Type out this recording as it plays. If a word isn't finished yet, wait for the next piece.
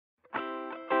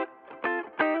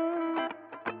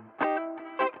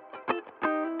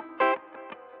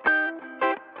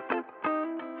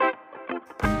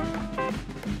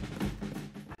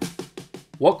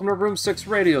Welcome to Room 6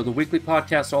 Radio, the weekly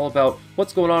podcast all about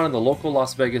what's going on in the local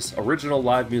Las Vegas original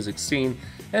live music scene,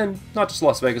 and not just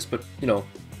Las Vegas, but,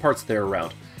 parts there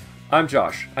around. I'm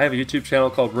Josh. I have a YouTube channel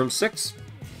called Room 6,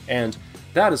 and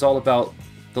that is all about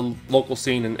the local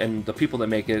scene and the people that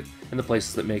make it, and the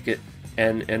places that make it,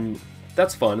 and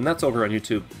that's fun, and that's over on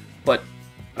YouTube. But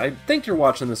I think you're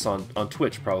watching this on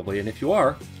Twitch, probably, and if you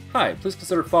are, hi, please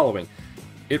consider following.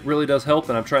 It really does help,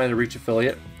 and I'm trying to reach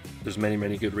affiliate. There's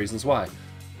many good reasons why.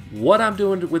 What I'm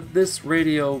doing with this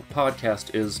radio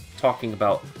podcast is talking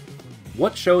about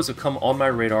what shows have come on my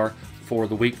radar for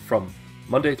the week from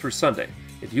Monday through Sunday.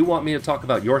 If you want me to talk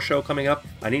about your show coming up,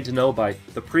 I need to know by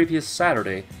the previous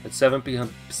Saturday at 7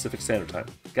 p.m. Pacific Standard Time.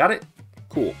 Got it?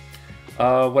 Cool.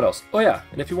 What else? Oh yeah,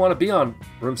 and if you want to be on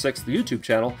Room 6, the YouTube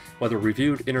channel, whether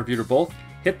reviewed, interviewed, or both,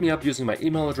 hit me up using my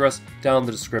email address down in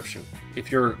the description.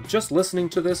 If you're just listening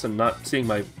to this and not seeing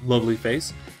my lovely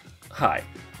face, hi.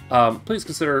 Please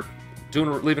consider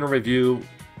leaving a review,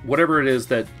 whatever it is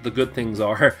that the good things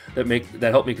are that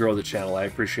help me grow the channel. I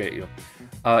appreciate you.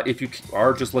 If you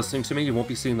are just listening to me, you won't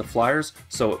be seeing the flyers.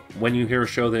 So when you hear a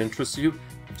show that interests you,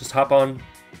 just hop on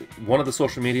one of the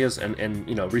social medias and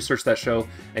research that show,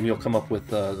 and you'll come up with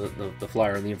the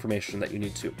flyer and the information that you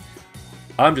need to.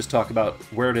 I'm just talking about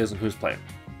where it is and who's playing.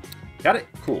 Got it?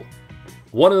 Cool.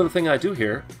 One other thing I do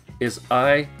here is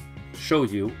I show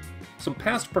you some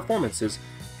past performances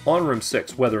on Room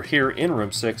 6, whether here in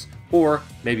Room 6 or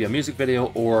maybe a music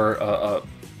video or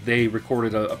they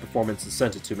recorded a performance and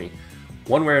sent it to me.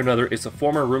 One way or another, it's a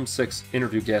former Room 6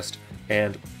 interview guest,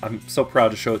 and I'm so proud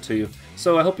to show it to you.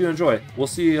 So I hope you enjoy. We'll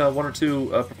see one or two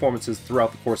performances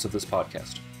throughout the course of this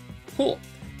podcast. Cool.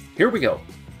 Here we go.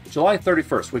 July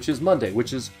 31st, which is Monday,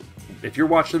 which is, if you're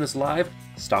watching this live,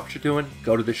 stop what you're doing,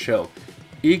 go to this show.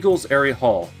 Eagles Area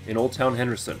Hall in Old Town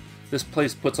Henderson. This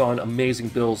place puts on amazing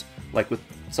bills, like with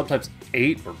sometimes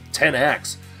 8 or 10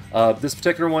 acts. This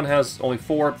particular one has only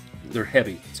 4. They're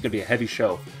heavy. It's going to be a heavy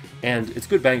show, and it's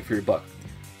good bang for your buck.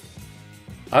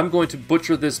 I'm going to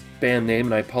butcher this band name,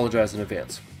 and I apologize in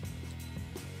advance.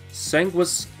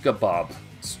 Sanguiscabog,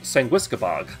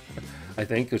 I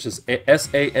think, which is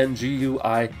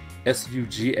Sanguisugabogg.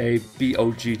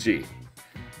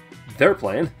 They're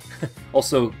playing.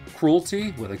 Also,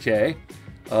 Cruelty with a K,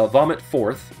 Vomit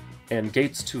Forth, and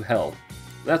Gates to Hell.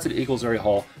 That's at Eagles Area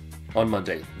Hall on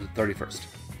Monday, the 31st.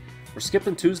 We're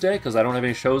skipping Tuesday because I don't have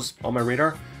any shows on my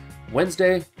radar.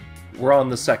 Wednesday, we're on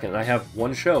the 2nd, and I have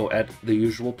one show at the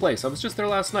usual place. I was just there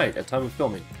last night at time of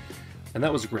filming, and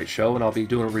that was a great show, and I'll be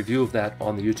doing a review of that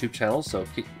on the YouTube channel. So,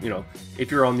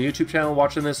 if you're on the YouTube channel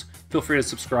watching this, feel free to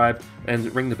subscribe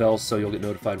and ring the bell so you'll get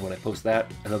notified when I post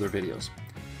that and other videos.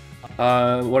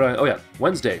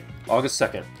 Wednesday, August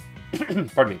 2nd.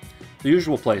 Pardon me. The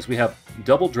usual place. We have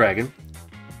Double Dragon,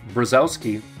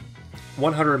 Brzezowski,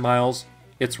 100 Miles,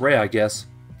 It's Ray, I Guess,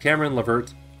 Cameron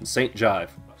Levert, and St. Jive.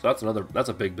 So that's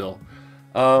a big bill.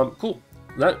 Cool.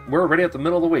 We're already at the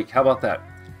middle of the week. How about that?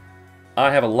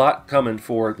 I have a lot coming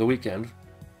for the weekend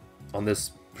on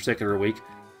this particular week.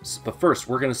 But first,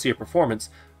 we're going to see a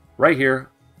performance right here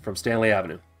from Stanley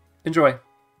Avenue. Enjoy.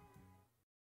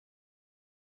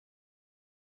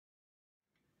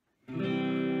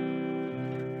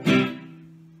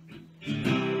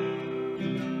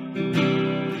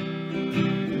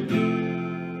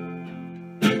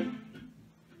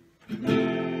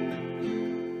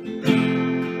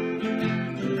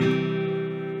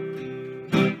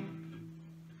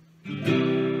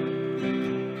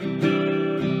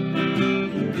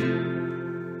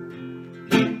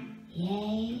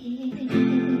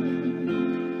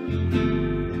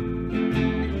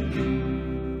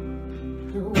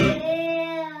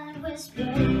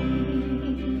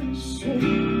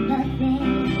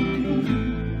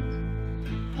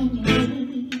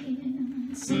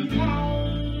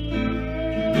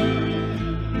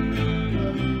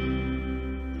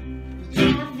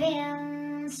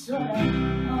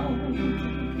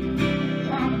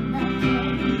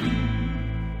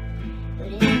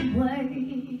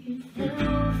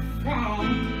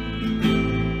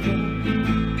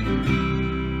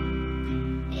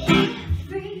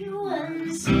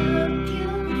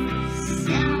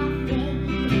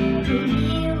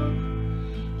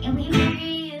 And we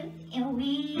live and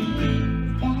we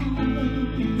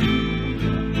die.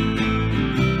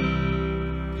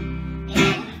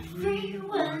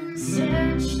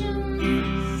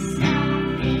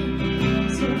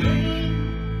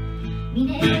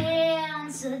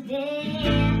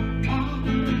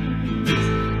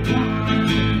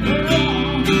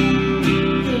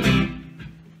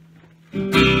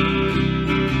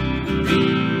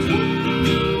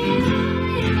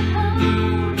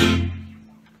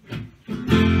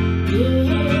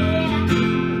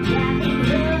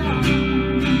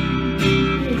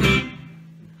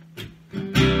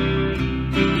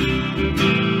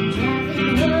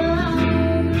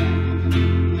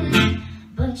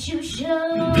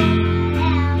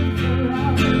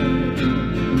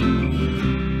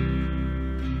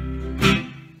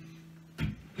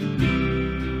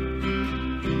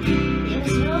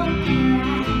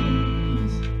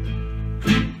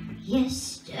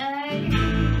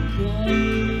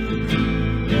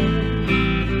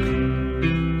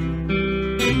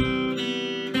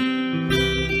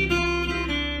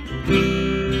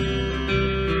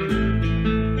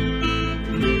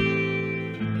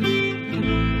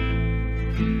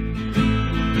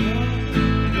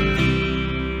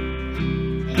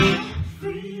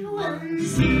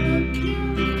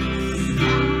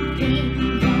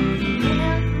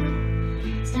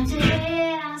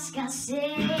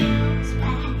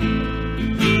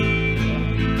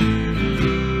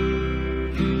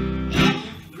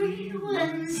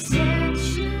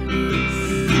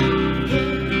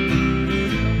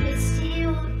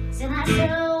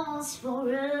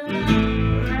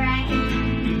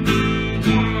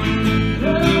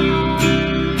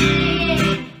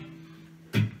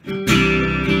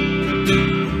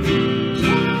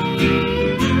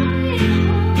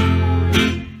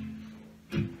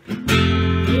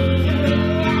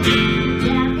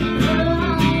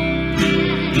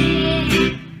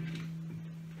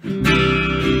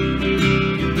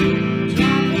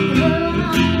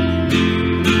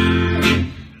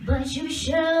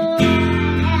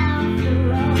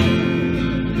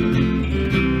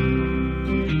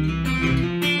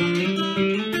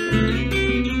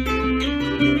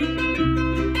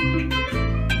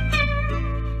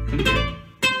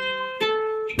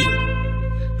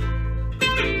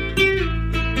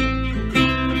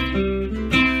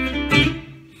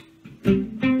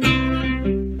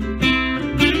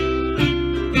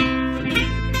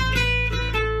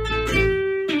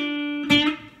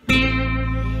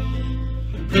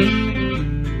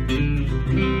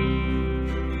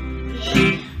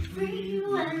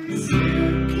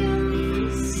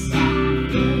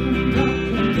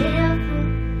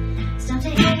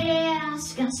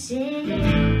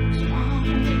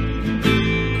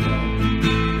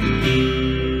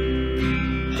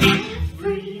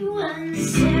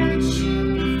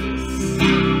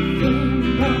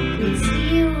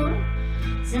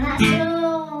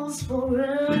 souls for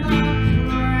a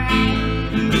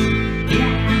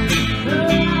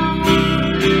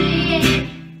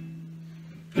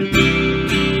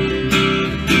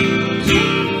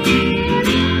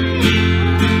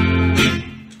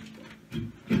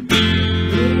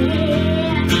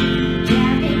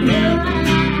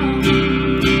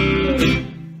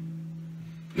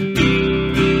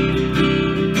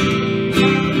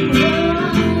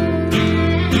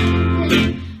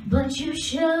but you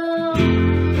show out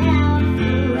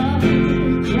the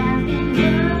road, driving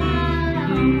alone.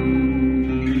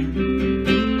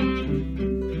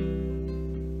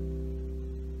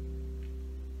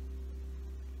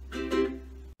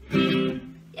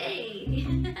 Yay!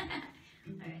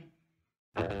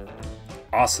 All right.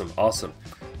 Awesome, awesome.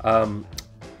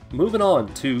 Moving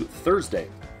on to Thursday,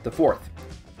 the 4th.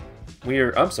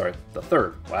 I'm sorry, the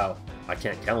 3rd. Wow, I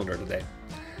can't calendar today.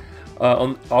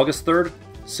 On August 3rd,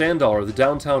 Sandollar, the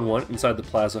downtown one inside the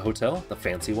Plaza Hotel, the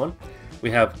fancy one.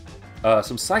 We have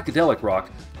some psychedelic rock,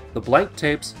 the Blank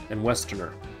Tapes, and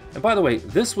Westerner. And by the way,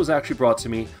 this was actually brought to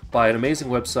me by an amazing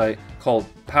website called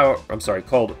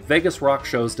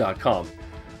VegasRockShows.com.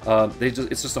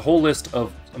 It's just a whole list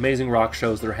of amazing rock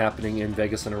shows that are happening in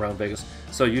Vegas and around Vegas.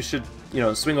 So you should,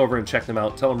 swing over and check them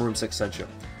out. Tell them Room 6 sent you.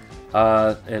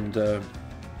 Let's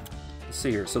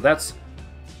see here. So that's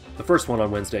the first one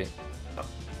on Wednesday.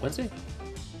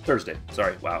 Thursday.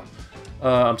 Sorry. Wow.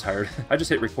 I'm tired. I just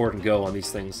hit record and go on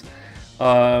these things.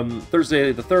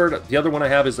 Thursday the 3rd. The other one I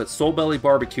have is at Soul Belly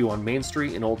Barbecue on Main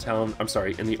Street in in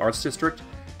the Arts District.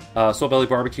 Soul Belly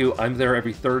Barbecue. I'm there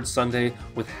every 3rd Sunday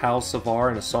with Hal Savar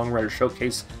and a songwriter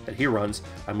showcase that he runs.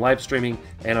 I'm live streaming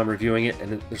and I'm reviewing it,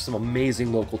 and there's some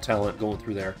amazing local talent going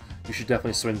through there. You should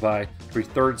definitely swing by every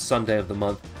 3rd Sunday of the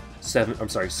month,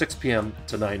 6 p.m.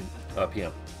 to 9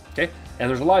 p.m. Okay, and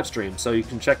there's a live stream, so you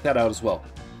can check that out as well.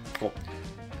 Cool.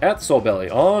 At the Soul Belly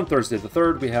on Thursday the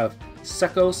 3rd, we have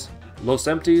Secos, Los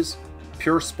Empties,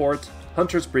 Pure Sport,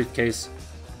 Hunter's Briefcase,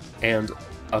 and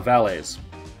Avales.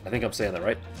 I think I'm saying that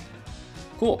right.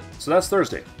 Cool. So that's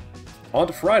Thursday. On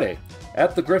to Friday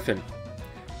at the Griffin.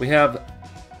 We have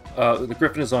the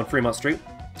Griffin is on Fremont Street.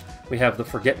 We have the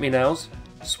Forget Me Nows,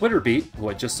 Switterbeat, who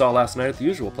I just saw last night at the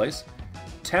usual place,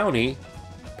 Townie,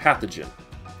 Pathogen.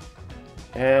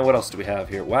 And what else do we have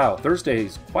here? Wow,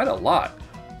 Thursday's quite a lot.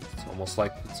 It's almost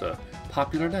like it's a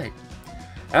popular night.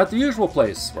 At the usual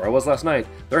place, where I was last night,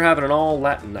 they're having an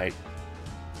all-Latin night.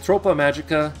 Tropa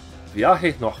Magica,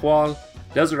 Viaje Nahual,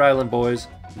 Desert Island Boys,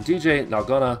 and DJ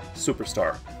Nalgona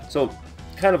Superstar. So,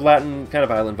 kind of Latin, kind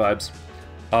of island vibes.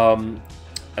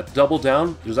 At the Double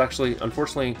Down, there's actually,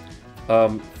 unfortunately,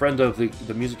 friend of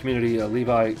the music community,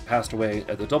 Levi, passed away.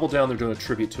 At the Double Down, they're doing a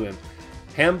tribute to him.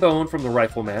 Hambone from the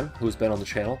Rifleman, who's been on the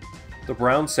channel. The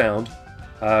Brown Sound,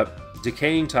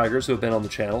 Decaying Tigers, who have been on the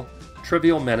channel.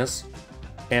 Trivial Menace,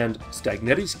 and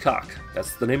Stagnetti's Cock.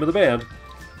 That's the name of the band.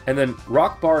 And then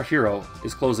Rock Bar Hero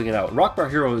is closing it out. Rock Bar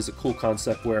Hero is a cool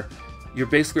concept where you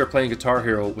basically are playing Guitar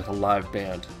Hero with a live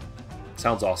band.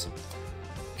 Sounds awesome.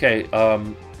 Okay,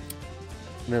 and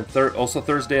then also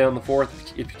Thursday on the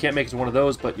 4th, if you can't make it to one of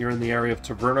those, but you're in the area of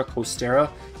Taverna Costera,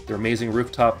 their amazing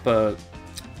rooftop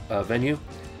venue.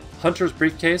 Hunter's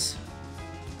Briefcase,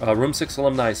 Room 6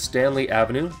 alumni Stanley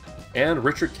Avenue, and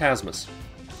Richard Casmus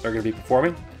are going to be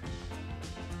performing.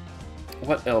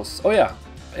 What else? Oh yeah,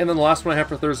 and then the last one I have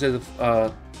for Thursday the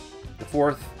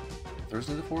 4th.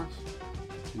 Thursday the 4th?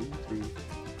 2, 3.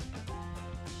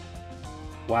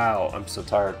 Wow, I'm so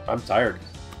tired. I'm tired.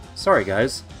 Sorry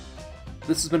guys.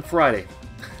 This has been Friday.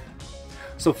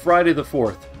 So Friday the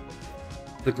 4th.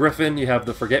 The Griffin, you have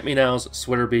the Forget Me Nows,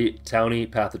 Switterbeat, Townie,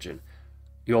 Pathogen.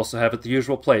 You also have at the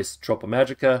usual place, Tropa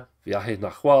Magica, Viaje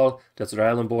Nahual, Desert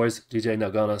Island Boys, DJ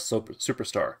Nalgona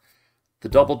Superstar. The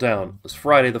Double Down was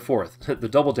Friday the 4th. The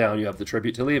Double Down, you have the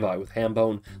tribute to Levi with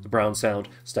Hambone, The Brown Sound,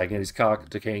 Stagnetti's Cock,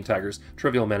 Decaying Tigers,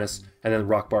 Trivial Menace, and then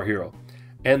Rock Bar Hero.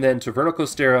 And then Taverna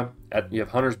Costera, you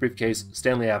have Hunter's Briefcase,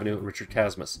 Stanley Avenue, and Richard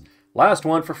Casmus. Last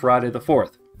one for Friday the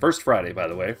 4th. First Friday, by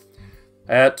the way.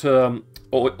 At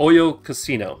Oyo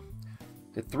Casino.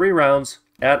 Hit 3 rounds,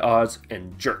 At Odds,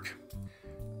 and Jerk.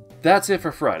 That's it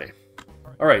for Friday.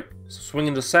 Alright, so swing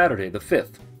into Saturday the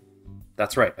 5th.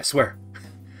 That's right, I swear.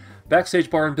 Backstage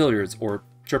Bar and Billiards, or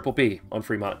Triple B, on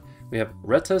Fremont. We have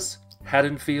Retus,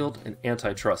 Haddonfield, and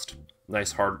Antitrust.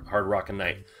 Nice hard rockin'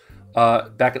 night.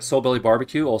 Back at Soul Belly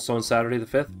Barbecue, also on Saturday the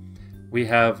 5th, we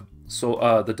have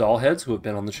the Dollheads, who have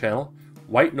been on the channel,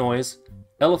 White Noise,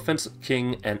 Elephant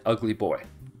King, and Ugly Boy.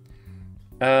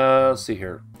 Let's see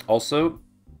here. Also,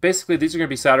 basically, these are going to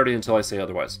be Saturday until I say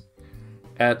otherwise.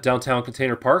 At Downtown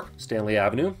Container Park, Stanley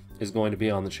Avenue is going to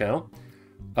be on the channel.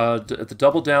 At the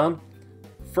Double Down,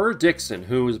 Fur Dixon,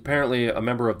 who is apparently a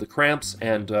member of the Cramps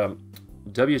and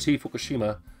WT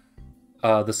Fukushima,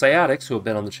 the Sciatics, who have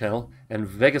been on the channel, and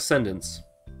Vegascendants.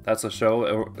 That's a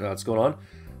show that's going on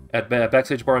at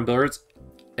Backstage Bar and Billiards.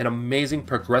 An amazing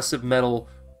progressive metal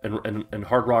and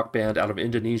hard rock band out of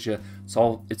Indonesia. It's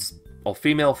all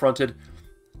female fronted.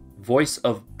 Voice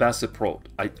of Basipro.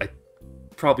 I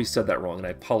probably said that wrong, and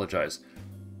I apologize.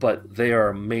 But they are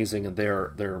amazing, and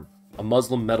they're a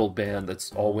Muslim metal band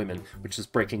that's all women, which is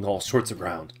breaking all sorts of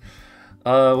ground.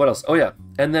 What else? Oh yeah,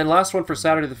 and then last one for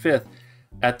Saturday the 5th,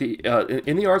 at the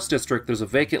in the Arts District, there's a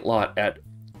vacant lot at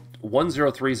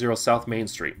 1030 South Main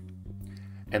Street,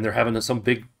 and they're having some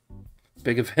big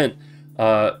event.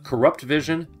 Corrupt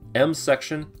Vision, M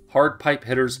Section, Hard Pipe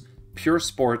Hitters, Pure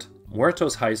Sport,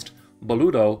 Muertos Heist,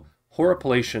 Boludo,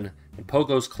 Horripilation, and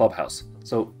Pogo's Clubhouse.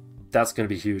 So that's going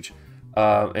to be huge,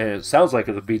 and it sounds like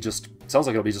it'll be just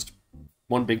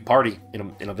one big party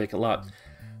in a vacant lot.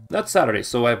 That's Saturday,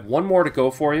 so I have one more to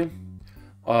go for you,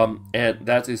 and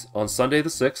that is on Sunday the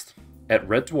 6th at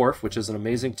Red Dwarf, which is an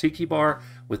amazing tiki bar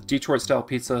with Detroit-style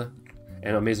pizza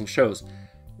and amazing shows.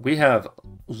 We have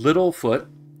Littlefoot,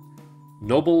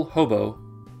 Noble Hobo,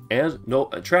 and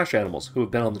Trash Animals, who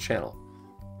have been on the channel.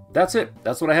 That's it.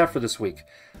 That's what I have for this week.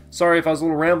 Sorry if I was a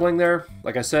little rambling there.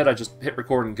 Like I said, I just hit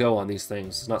record and go on these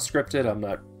things. It's not scripted. I'm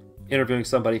not interviewing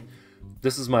somebody.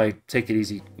 This is my take it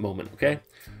easy moment, okay?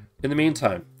 In the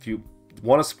meantime, if you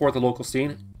want to support the local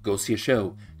scene, go see a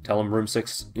show. Tell them Room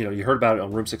 6, you heard about it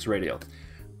on Room 6 Radio.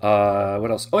 What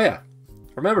else? Oh yeah,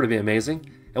 remember to be amazing,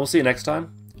 and we'll see you next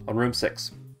time on Room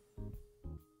 6.